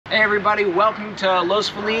Hey everybody, welcome to Los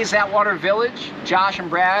Feliz Atwater Village. Josh and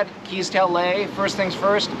Brad, keys to LA. First things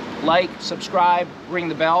first, like, subscribe, ring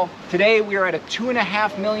the bell. Today we are at a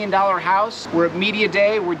 $2.5 million house. We're at media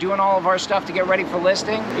day. We're doing all of our stuff to get ready for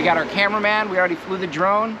listing. We got our cameraman. We already flew the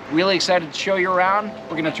drone. Really excited to show you around.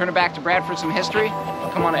 We're gonna turn it back to Brad for some history.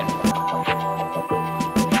 Come on in.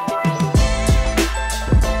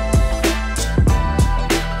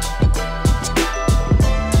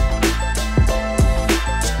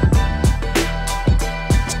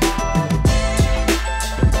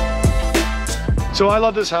 So I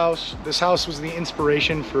love this house. This house was the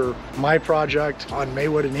inspiration for my project on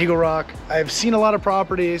Maywood and Eagle Rock. I've seen a lot of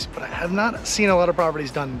properties, but I have not seen a lot of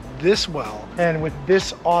properties done this well and with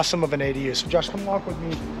this awesome of an ADU. So Josh, come walk with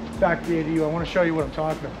me back to the ADU. I want to show you what I'm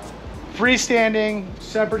talking about. Freestanding,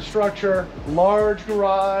 separate structure, large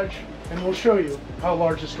garage, and we'll show you how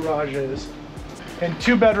large this garage is. And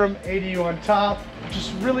 2-bedroom ADU on top.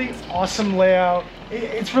 Just really awesome layout.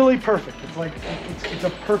 It's really perfect. It's like, it's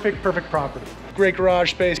a perfect property. Great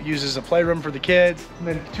garage space, it uses a playroom for the kids. And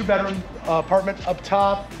then 2-bedroom apartment up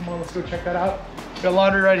top. Come on, let's go check that out. Got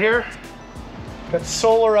laundry right here. Got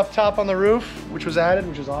solar up top on the roof, which was added,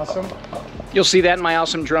 which is awesome. You'll see that in my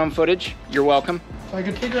awesome drone footage. You're welcome. So I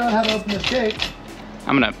can figure out how to open this gate.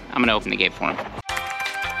 I'm gonna open the gate for him.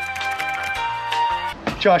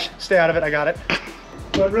 Josh, stay out of it, I got it.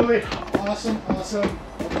 But really awesome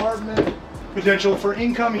apartment. Potential for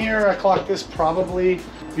income here, I clocked this probably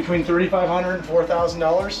between $3,500 and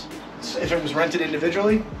 $4,000 if it was rented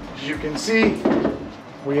individually. As you can see,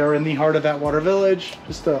 we are in the heart of Atwater Village.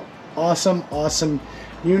 Just an awesome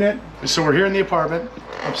unit. So we're here in the apartment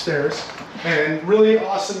upstairs, and really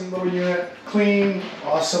awesome little unit. Clean,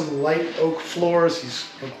 awesome light oak floors. These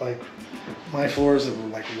look like my floors that were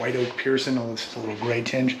like white oak Pearson. Oh, this is a little gray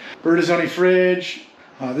tinge. Bertazzoni fridge.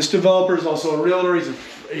 This developer is also a realtor.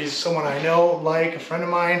 He's someone I know, like a friend of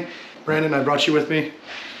mine. Brandon, I brought you with me.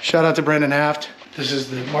 Shout out to Brandon Haft. This is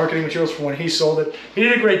the marketing materials for when he sold it. He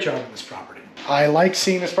did a great job on this property. I like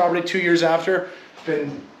seeing this property 2 years after. It's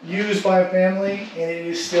been used by a family and it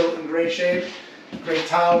is still in great shape. Great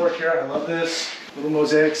tile work here, I love this. Little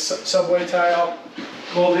mosaic subway tile.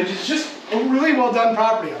 Gold hinges, just a really well done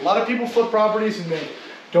property. A lot of people flip properties and they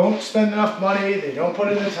don't spend enough money, they don't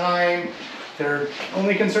put in the time. They're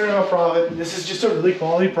only concerned about profit. This is just a really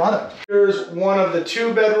quality product. Here's one of the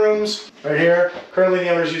 2 bedrooms right here. Currently the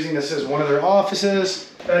owner's using this as one of their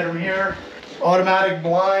offices. Bedroom here. Automatic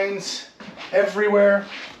blinds everywhere.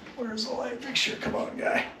 Where's the light fixture? Come on,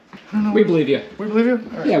 guy. I don't know. We believe you. We believe you?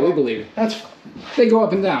 All right. Yeah, we believe you. That's fine. They go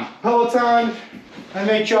up and down. Peloton. I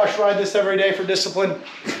make Josh ride this every day for discipline.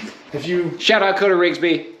 If you... Shout out Cody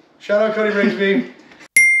Rigsby. Shout out Cody Rigsby.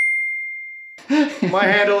 My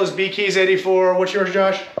handle is bkeys84. What's yours,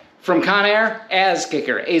 Josh? From Conair,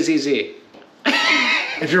 Azkicker, AZZ.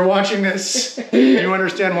 If you're watching this, you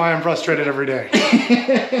understand why I'm frustrated every day. Doc,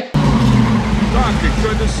 it's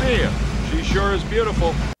good to see you. She sure is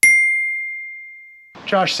beautiful.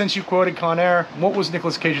 Josh, since you quoted Conair, what was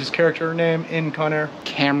Nicolas Cage's character name in Conair?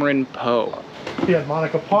 Cameron Poe. You had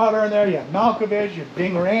Monica Potter in there, you had Malkovich, you had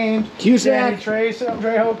Bing Rames, Cusack. Danny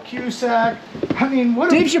Trejo, Cusack. I mean, what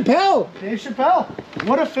Dave Chappelle. Dave Chappelle.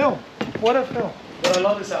 What a film. What a film. But I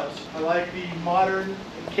love this house. I like the modern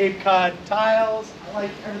Cape Cod tiles. I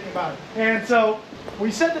like everything about it. And so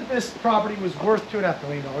we said that this property was worth $2.5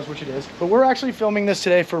 million, which it is, but we're actually filming this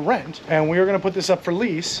today for rent, and we are going to put this up for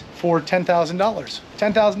lease for $10,000.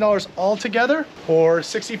 $10,000 altogether, or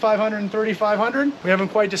 $6,500 and $3,500. We haven't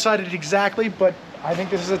quite decided exactly, but I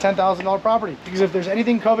think this is a $10,000 property, because if there's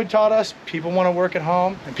anything COVID taught us, people want to work at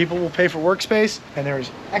home and people will pay for workspace, and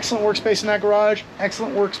there's excellent workspace in that garage,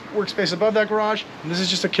 excellent workspace above that garage, and this is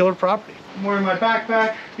just a killer property. I'm wearing my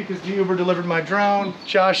backpack because the Uber delivered my drone.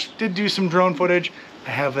 Josh did do some drone footage. I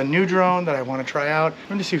have a new drone that I want to try out. I'm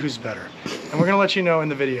going to see who's better, and we're going to let you know in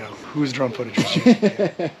the video whose drone footage was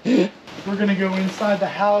used. We're going to go inside the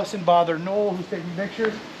house and bother Noel, who's taking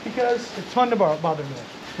pictures, because it's fun to bother Noel.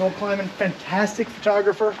 Noel Kleiman, fantastic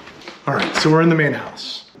photographer. All right, so we're in the main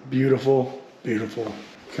house. Beautiful, beautiful.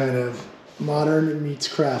 Kind of modern meets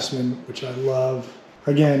craftsman, which I love.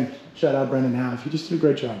 Again, shout out Brendan Half. He just did a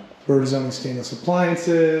great job. Bertazzoni stainless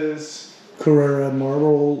appliances, Carrera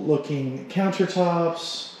marble looking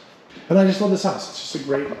countertops. And I just love this house. It's just a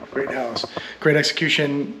great house. Great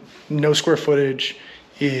execution, no square footage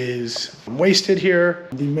is wasted here.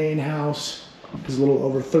 The main house is a little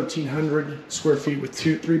over 1,300 square feet with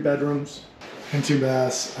 3 bedrooms and 2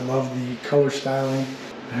 baths. I love the color styling.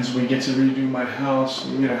 As we get to redo my house,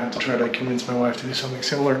 I'm gonna have to try to convince my wife to do something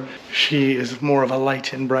similar. She is more of a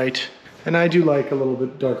light and bright And I do like a little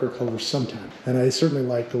bit darker colors sometimes. And I certainly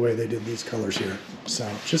like the way they did these colors here. So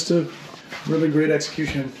just a really great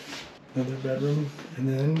execution. Another bedroom, and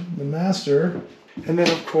then the master. And then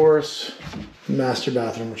of course, the master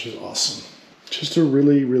bathroom, which is awesome. Just a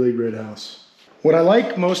really, really great house. What I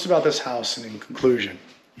like most about this house, and in conclusion,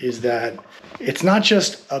 is that it's not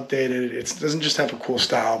just updated, it doesn't just have a cool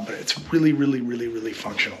style, but it's really, really, really, really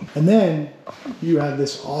functional. And then you have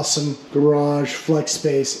this awesome garage flex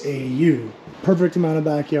space ADU. Perfect amount of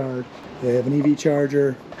backyard. They have an EV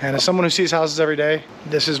charger. And as someone who sees houses every day,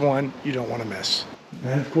 this is one you don't want to miss.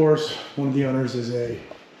 And of course, one of the owners is a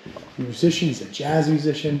musician, he's a jazz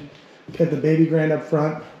musician. Got the baby grand up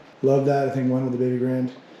front. Love that, I think one with the baby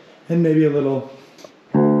grand. And maybe a little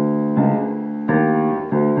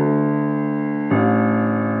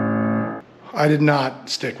I did not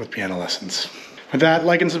stick with piano lessons. With that,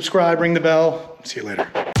 like and subscribe, ring the bell. See you later.